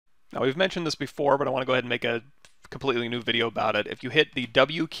Now we've mentioned this before, but I want to go ahead and make a completely new video about it. If you hit the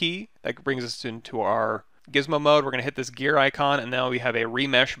W key, that brings us into our gizmo mode. We're going to hit this gear icon, and now we have a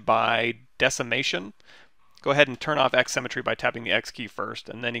remesh by decimation. Go ahead and turn off X symmetry by tapping the X key first,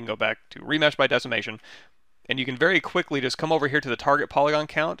 and then you can go back to remesh by decimation. And you can very quickly just come over here to the target polygon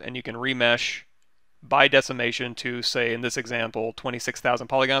count, and you can remesh by decimation to, say, in this example, 26,000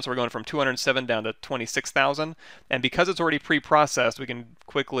 polygons. So we're going from 207 down to 26,000. And because it's already pre-processed, we can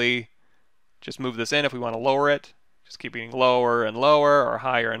quickly just move this in if we want to lower it. Just keep getting lower and lower or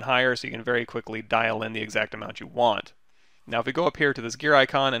higher and higher, so you can very quickly dial in the exact amount you want. Now if we go up here to this gear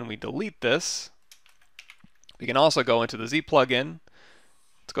icon and we delete this, we can also go into the Z plugin.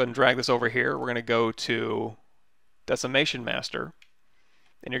 Let's go ahead and drag this over here. We're going to go to Decimation Master.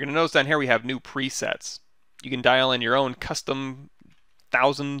 And you're going to notice down here we have new presets. You can dial in your own custom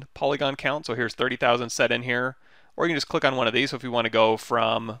 1,000 polygon count. So here's 30,000 set in here. Or you can just click on one of these. So if we want to go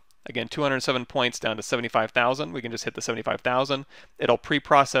from, again, 207 points down to 75,000, we can just hit the 75,000. It'll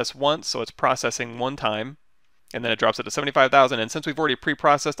pre-process once, so it's processing one time. And then it drops it to 75,000. And since we've already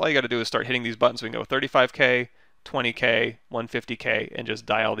pre-processed, all you got to do is start hitting these buttons. We can go 35K, 20K, 150K, and just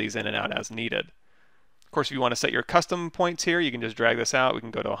dial these in and out as needed. Of course, if you want to set your custom points here, you can just drag this out. We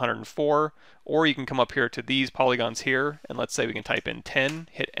can go to 104, or you can come up here to these polygons here, and let's say we can type in 10,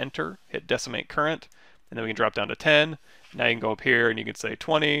 hit enter, hit decimate current, and then we can drop down to 10. Now you can go up here and you can say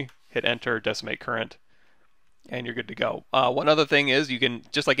 20, hit enter, decimate current, and you're good to go. One other thing is you can,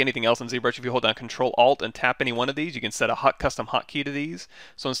 just like anything else in ZBrush, if you hold down Control Alt and tap any one of these, you can set a custom hotkey to these.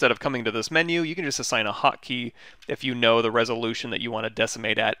 So instead of coming to this menu, you can just assign a hotkey if you know the resolution that you want to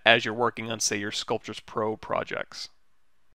decimate at as you're working on, say, your Sculptris Pro projects.